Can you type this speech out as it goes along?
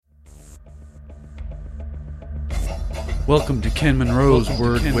Welcome to Ken Munro's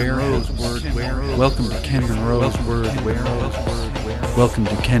Word Warehouse. Welcome to Ken Munro's Word Warehouse. Welcome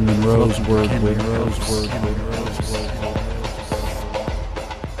to Ken Munro's Word Warehouse.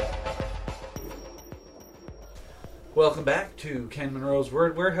 Welcome back to Ken Munro's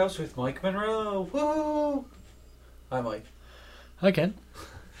Word Warehouse with Mike Munro. Woo! Hi, Mike. Hi, Ken.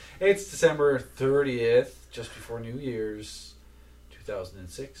 It's December 30th, just before New Year's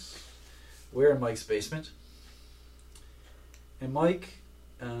 2006. We're in Mike's basement. And Mike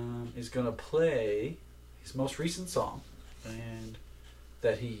is going to play his most recent song and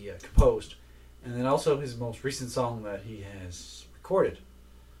that he composed. And then also his most recent song that he has recorded.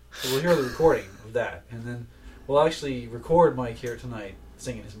 So we'll hear the recording of that. And then we'll actually record Mike here tonight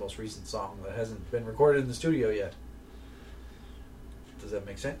singing his most recent song that hasn't been recorded in the studio yet. Does that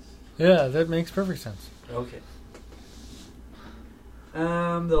make sense? Yeah, that makes perfect sense. Okay.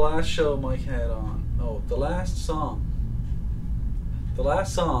 The last show Mike had on... Oh, the last song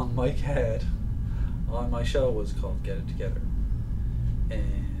Mike had on my show was called Get It Together.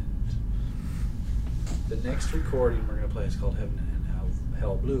 And the next recording we're going to play is called Heaven and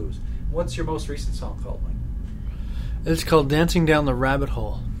Hell Blues. What's your most recent song called, Mike? It's called Dancing Down the Rabbit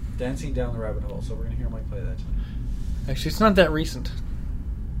Hole. Dancing Down the Rabbit Hole. So we're going to hear Mike play that tonight. Actually, it's not that recent.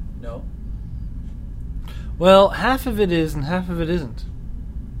 No? Well, half of it is and half of it isn't.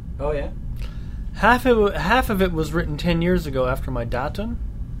 Oh, yeah? Half of it was written 10 years ago after my datum.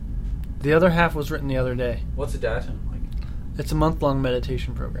 The other half was written the other day. What's a datum, Mike? It's a month-long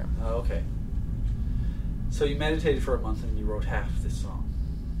meditation program. Oh, okay. So you meditated for a month and you wrote half this song.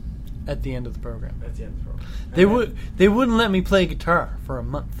 At the end of the program. At the end of the program. They wouldn't let me play guitar for a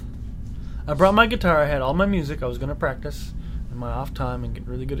month. I brought my guitar, I had all my music, I was going to practice in my off time and get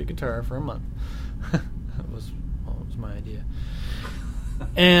really good at guitar for a month. That was my idea.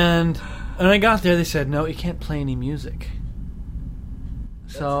 And when I got there, they said, no, you can't play any music.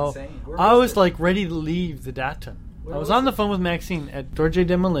 That's so insane. I was like ready to leave the data. I was on the phone with Maxine at Dorje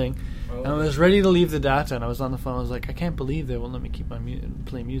de Maling, and I was ready to leave the data, and I was on the phone. I was like, I can't believe they won't let me keep my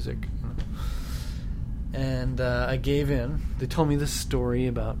play music. And I gave in. They told me this story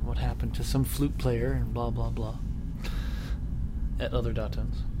about what happened to some flute player and blah, blah, blah at other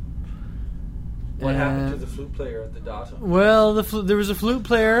datans. What happened to the flute player at the datum? Well, there was a flute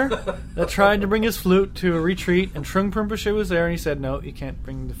player that tried to bring his flute to a retreat, and Trungpa Rinpoche was there, and he said, no, you can't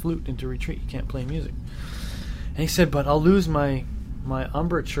bring the flute into retreat. You can't play music. And he said, but I'll lose my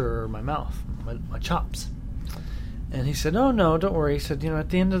embouchure, or my mouth, my chops. And he said, oh, no, don't worry. He said, at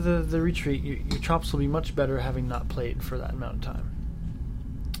the end of the retreat, your chops will be much better having not played for that amount of time.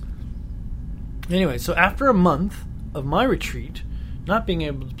 Anyway, so after a month of my retreat, not being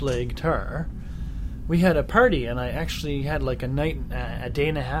able to play guitar, we had a party, and I actually had like a day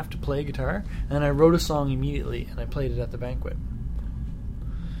and a half to play guitar, and I wrote a song immediately, and I played it at the banquet.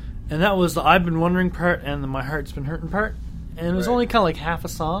 And that was the I've been wondering part and the my heart's been hurting part. And it was only kind of like half a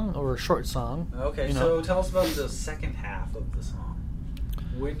song, or a short song. Okay, so tell us about the second half of the song.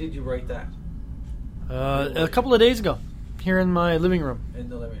 When did you write that? A couple of days ago, here in my living room. In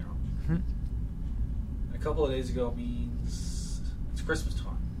the living room. Mm-hmm. A couple of days ago means it's Christmas time.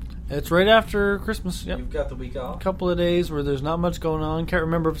 It's right after Christmas, yep. You've got the week off. A couple of days where there's not much going on. Can't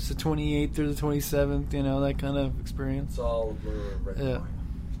remember if it's the 28th or the 27th, that kind of experience. It's all red and white.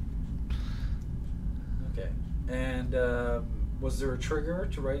 Okay. And was there a trigger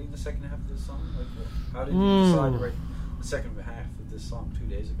to writing the second half of this song? Like, how did you decide to write the second half of this song 2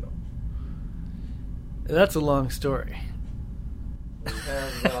 days ago? That's a long story. We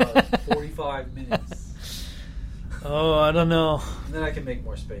have about 45 minutes. Oh, I don't know. And then I can make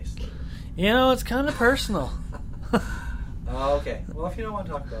more space later. It's kind of personal. Okay. Well, if you don't want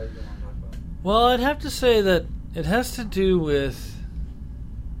to talk about it, you don't want to talk about it. Well, I'd have to say that it has to do with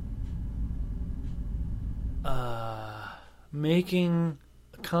making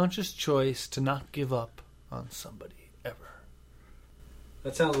a conscious choice to not give up on somebody ever.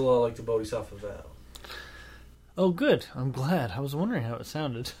 That sounds a lot like the Bodhisattva vow. Oh, good. I'm glad. I was wondering how it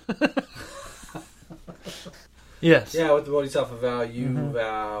sounded. Yes. Yeah, with the Bodhisattva vow, you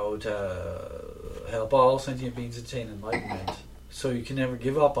vow to help all sentient beings attain enlightenment. So you can never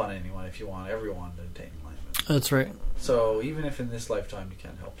give up on anyone if you want everyone to attain enlightenment. That's right. So even if in this lifetime you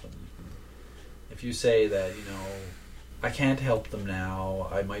can't help them, if you say that, I can't help them now,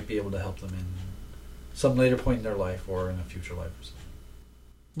 I might be able to help them in some later point in their life or in a future life or something.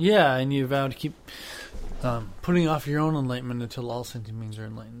 Yeah, and you vow to keep putting off your own enlightenment until all sentient beings are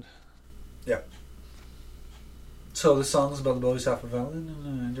enlightened. Yeah. So the song is about the Bodhisattva vow in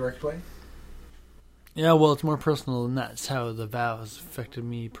an indirect way? Yeah, well, it's more personal than that. It's how the vow has affected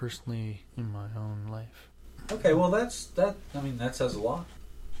me personally in my own life. Okay, well that. I mean, that says a lot.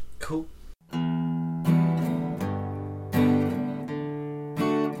 Cool.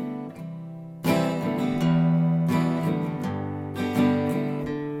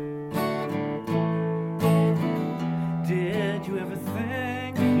 Did you ever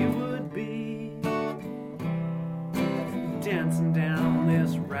think you would be dancing down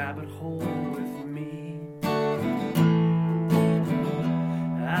this rabbit hole with me?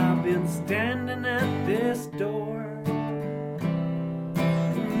 I've been standing at this door,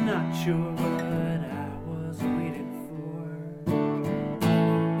 not sure what I was waiting for.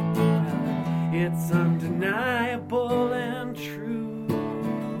 It's undeniable and true.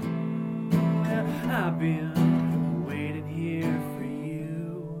 I've been waiting here for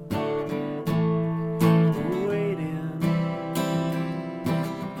you, waiting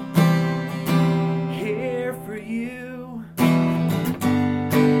here for you.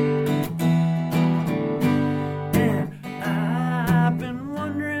 And I've been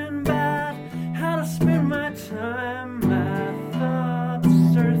wondering about how to spend my time. My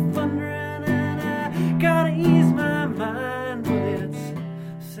thoughts are thundering and I gotta ease my mind, but it's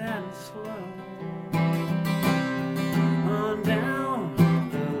sad and slow. On down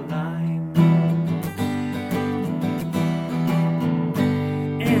the line,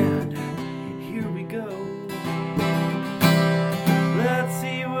 and here we go. Let's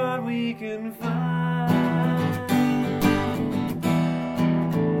see what we can find.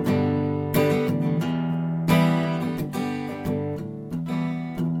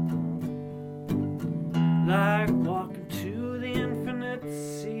 Like walking to the infinite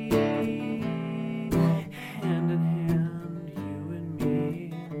sea, hand in hand, you and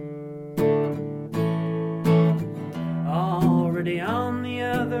me. Already on the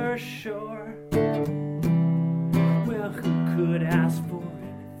other shore. Well, who could ask for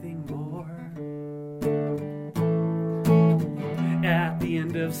anything more? At the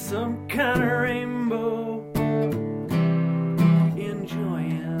end of some kind of rainbow,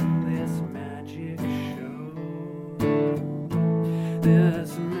 enjoying this magic show.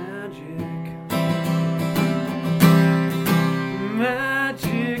 This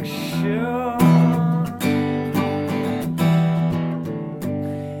magic show.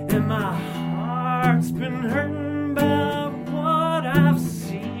 And my heart's been hurting by what I've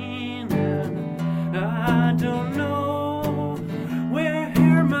seen, and I don't know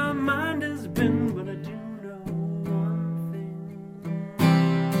where my mind has been, but I do know one thing.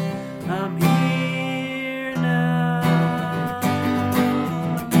 I'm here now.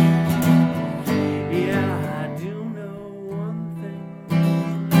 Yeah, I do know one thing.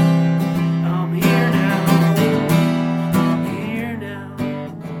 I'm here now. Here now.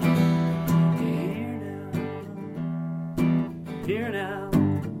 Here now.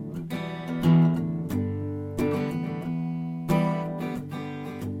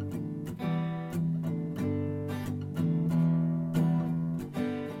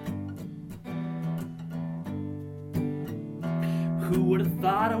 Who would have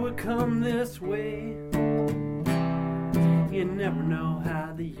thought it would come this way? You never know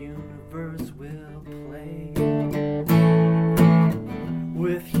how the universe will play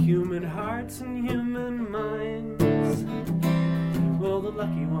with human hearts and human minds. Well, the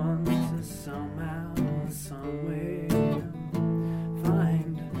lucky ones is somehow, some way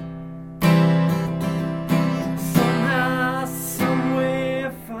find. Somehow, some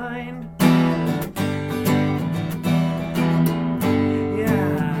way find.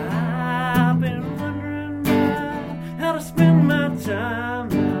 Yeah, I've been wondering about how to spend my time.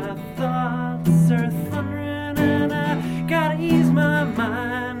 My thoughts are thundering and I gotta ease my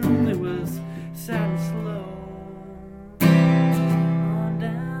mind. It was sad and slow. On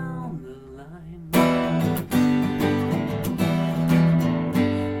down the line.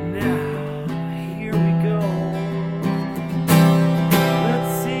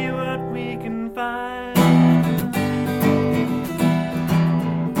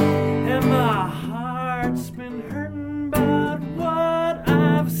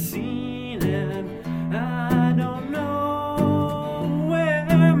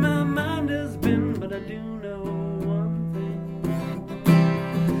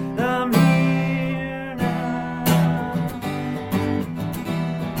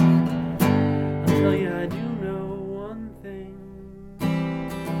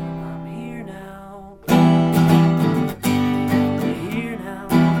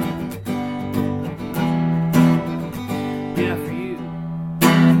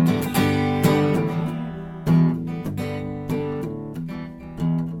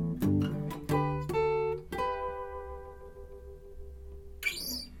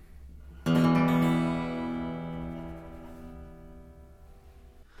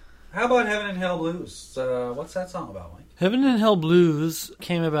 How about Heaven and Hell Blues? What's that song about, Mike? Heaven and Hell Blues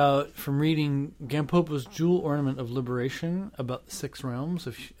came about from reading Gampopa's Jewel Ornament of Liberation about the 6 realms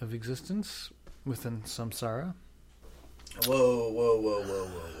of existence within samsara. Whoa.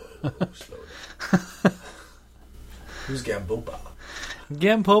 Slow down. Who's Gampopa?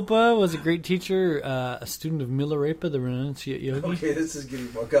 Gampopa was a great teacher, a student of Milarepa, the renunciate yogi. Okay, this is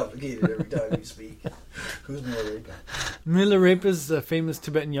getting more complicated every time you speak. Who's Milarepa? Milarepa is a famous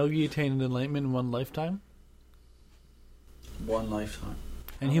Tibetan yogi attained enlightenment in one lifetime. One lifetime.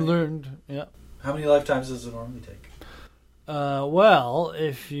 And he learned, yeah. How many lifetimes does it normally take? Well,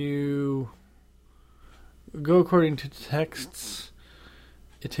 if you go according to texts,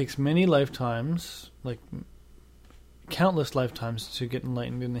 it takes many lifetimes, like countless lifetimes, to get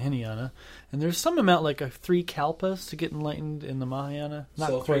enlightened in the Hinayana. And there's some amount, like 3 kalpas to get enlightened in the Mahayana. Not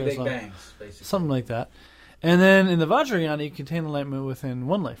so quite 3 as big long. bangs, basically. Something like that. And then in the Vajrayana, you can attain enlightenment within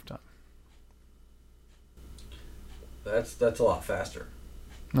 1 lifetime. That's a lot faster.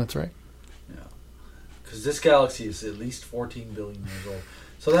 That's right. Yeah. Because this galaxy is at least 14 billion years old.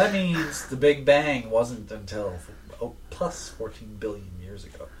 So that means the Big Bang wasn't until plus 14 billion years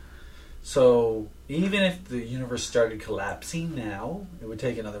ago. So even if the universe started collapsing now, it would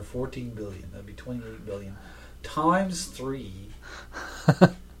take another 14 billion. That'd be 28 billion times 3.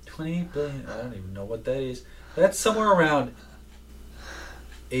 28 billion. I don't even know what that is. That's somewhere around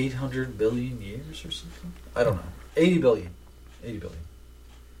 800 billion years or something. I don't know. 80 billion. 80 billion.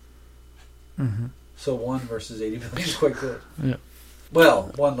 Mm-hmm. So 1 versus 80 billion is quite good. Yeah.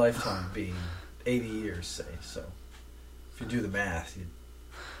 Well, 1 lifetime being 80 years, say. So if you do the math,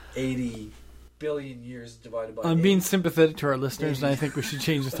 80 billion years divided by I'm 8. being sympathetic to our listeners, and I think we should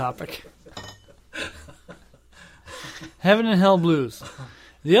change the topic. Heaven and Hell Blues.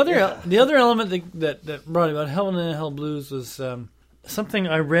 The other element that brought about Heaven and Hell Blues was something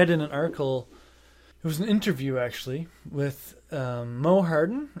I read in an article. It was an interview, actually, with Mo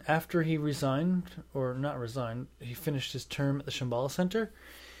Hardin after he resigned, or not resigned, he finished his term at the Shambhala Center.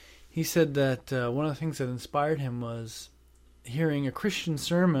 He said that one of the things that inspired him was hearing a Christian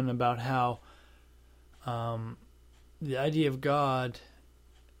sermon about how the idea of God,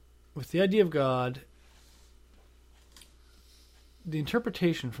 the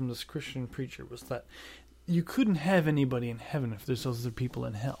interpretation from this Christian preacher was that you couldn't have anybody in heaven if there's other people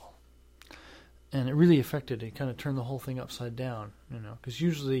in hell. And it really affected it. Kind of turned the whole thing upside down, because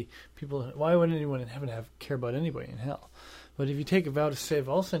usually people, why would anyone in heaven care about anybody in hell? But if you take a vow to save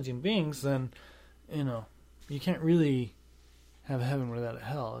all sentient beings, then, you can't really have a heaven without a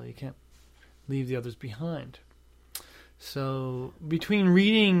hell. You can't leave the others behind. So between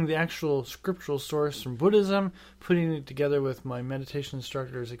reading the actual scriptural source from Buddhism, putting it together with my meditation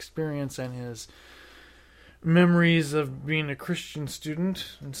instructor's experience and his memories of being a Christian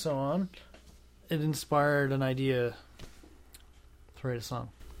student and so on, it inspired an idea to write a song.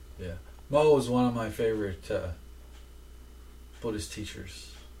 Yeah. Mo is one of my favorite Buddhist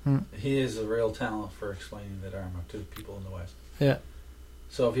teachers. He is a real talent for explaining the Dharma to people in the West. Yeah.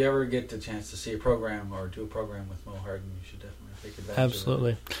 So if you ever get the chance to see a program or do a program with Mo Hardin, you should definitely take advantage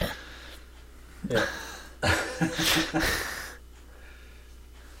Absolutely. of it. Yeah.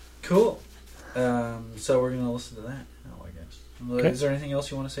 Cool. So we're going to listen to that now, I guess. Okay. Is there anything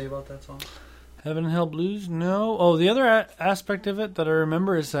else you want to say about that song? Heaven and Hell Blues? No. Oh, the other aspect of it that I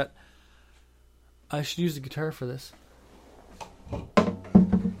remember is that I should use the guitar for this.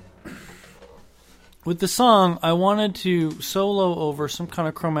 With the song, I wanted to solo over some kind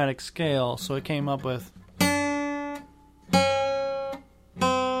of chromatic scale, so I came up with...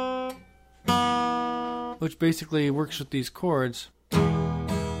 which basically works with these chords.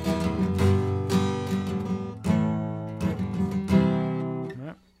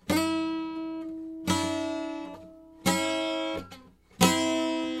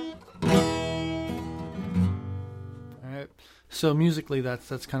 So musically,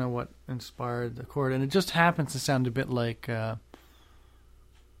 that's kind of what inspired the chord, and it just happens to sound a bit like that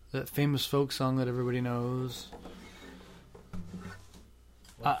famous folk song that everybody knows.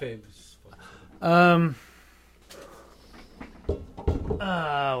 What famous folk song?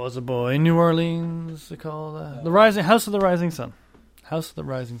 Was a boy in New Orleans. They call the Rising House of the Rising Sun. House of the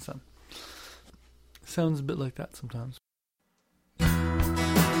Rising Sun. Sounds a bit like that sometimes.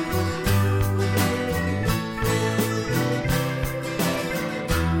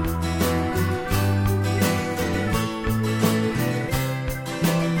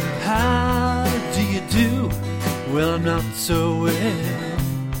 Well, I'm not so well.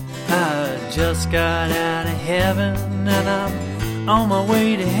 I just got out of heaven and I'm on my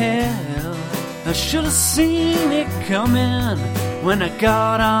way to hell. I should have seen it coming When I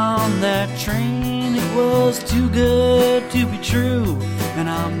got on that train, it was too good to be true, and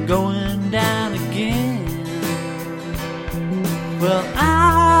I'm going down again. Well,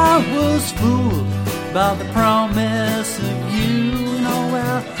 I was fooled by the promise of you. No,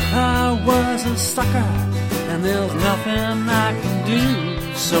 well, I was a sucker, and there's nothing I can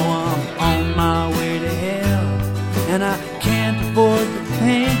do. So I'm on my way to hell, and I can't afford the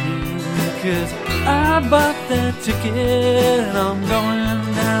pain, 'cause I bought that ticket, and I'm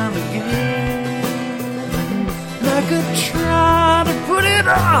going down again. And I could try to put it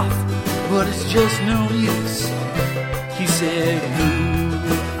off, but it's just no use. He said, who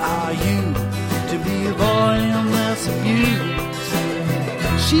are you to be avoiding this abuse?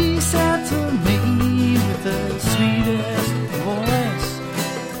 She said to me with the sweetest voice,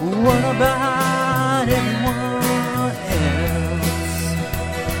 what about everyone else?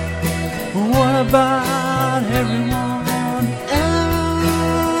 What about everyone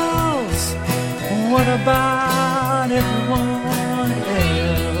else? What about everyone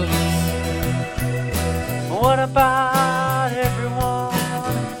else? What about everyone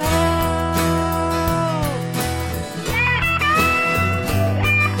else?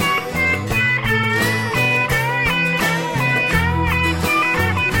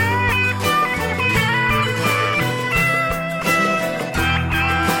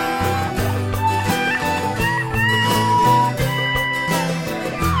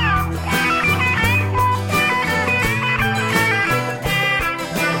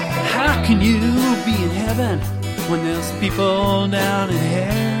 How can you be in heaven when there's people down in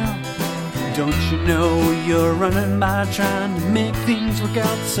hell? Don't you know you're running by trying to make things work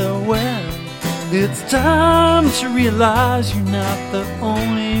out so well? It's time to realize you're not the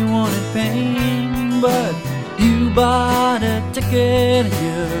only one in pain, but you bought a ticket and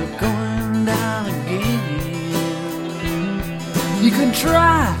you're going down again. You can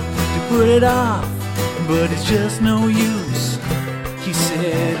try to put it off, but it's just no use. He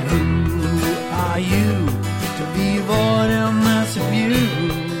said, who are you to be avoiding this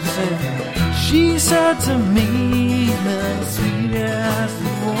abuse? And she said to me, the sweetest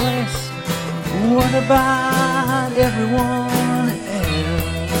voice, what about everyone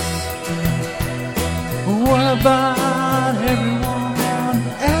else? What about everyone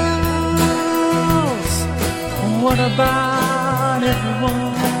else? What about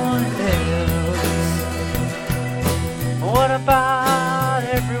everyone else? What about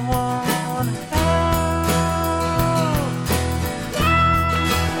everyone else?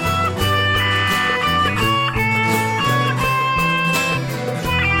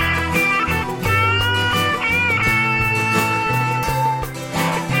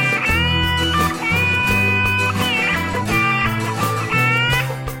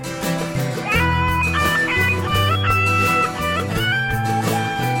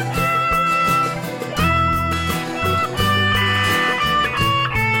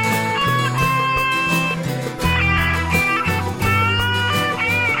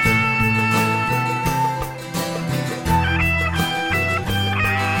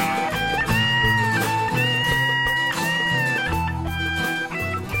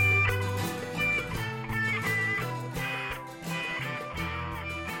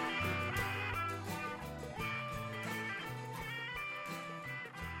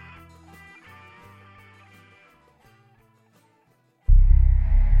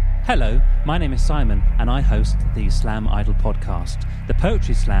 Hello, my name is Simon and I host the Slam Idol podcast, the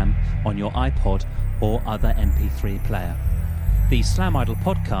Poetry Slam on your iPod or other MP3 player. The Slam Idol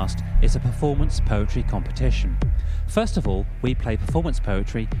podcast is a performance poetry competition. First of all, we play performance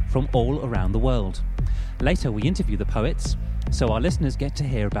poetry from all around the world. Later we interview the poets, so our listeners get to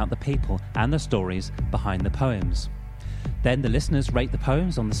hear about the people and the stories behind the poems. Then the listeners rate the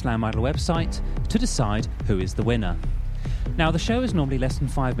poems on the Slam Idol website to decide who is the winner. Now, the show is normally less than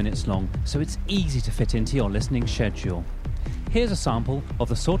 5 minutes long, so it's easy to fit into your listening schedule. Here's a sample of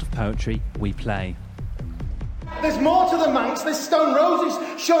the sort of poetry we play. There's more to the Manx, there's Stone Roses,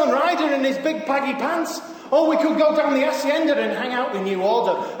 Sean Ryder in his big baggy pants. Or we could go down the Hacienda and hang out with New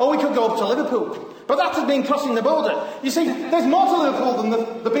Order. Or we could go up to Liverpool. But that would mean crossing the border. You see, there's more to Liverpool than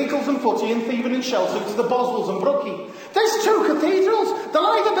the Beatles and Footy and Thieving and Shellsuits, the Boswells and Brookie. There's 2 cathedrals, the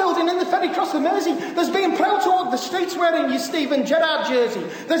Liver Building and the Ferry Cross of Mersey. There's being proud to walk the streets wearing your Stephen Gerrard jersey.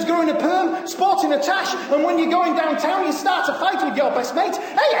 There's growing a perm, sporting a tash, and when you're going downtown you start a fight with your best mate.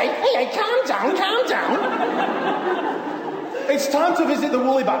 Hey, calm down. It's time to visit the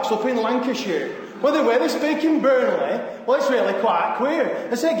Woolly-backs up in Lancashire. Well, they wear this big in Burnley. Well, it's really quite queer.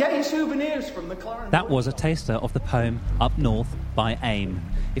 They say get your souvenirs from the Clarence. That was a taster of the poem Up North by AIM.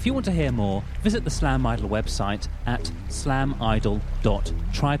 If you want to hear more, visit the Slam Idol website at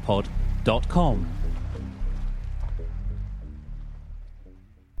slamidol.tripod.com.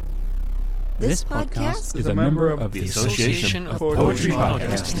 This podcast is a member of the Association of Poetry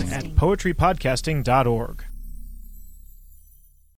Podcasting at poetrypodcasting.org.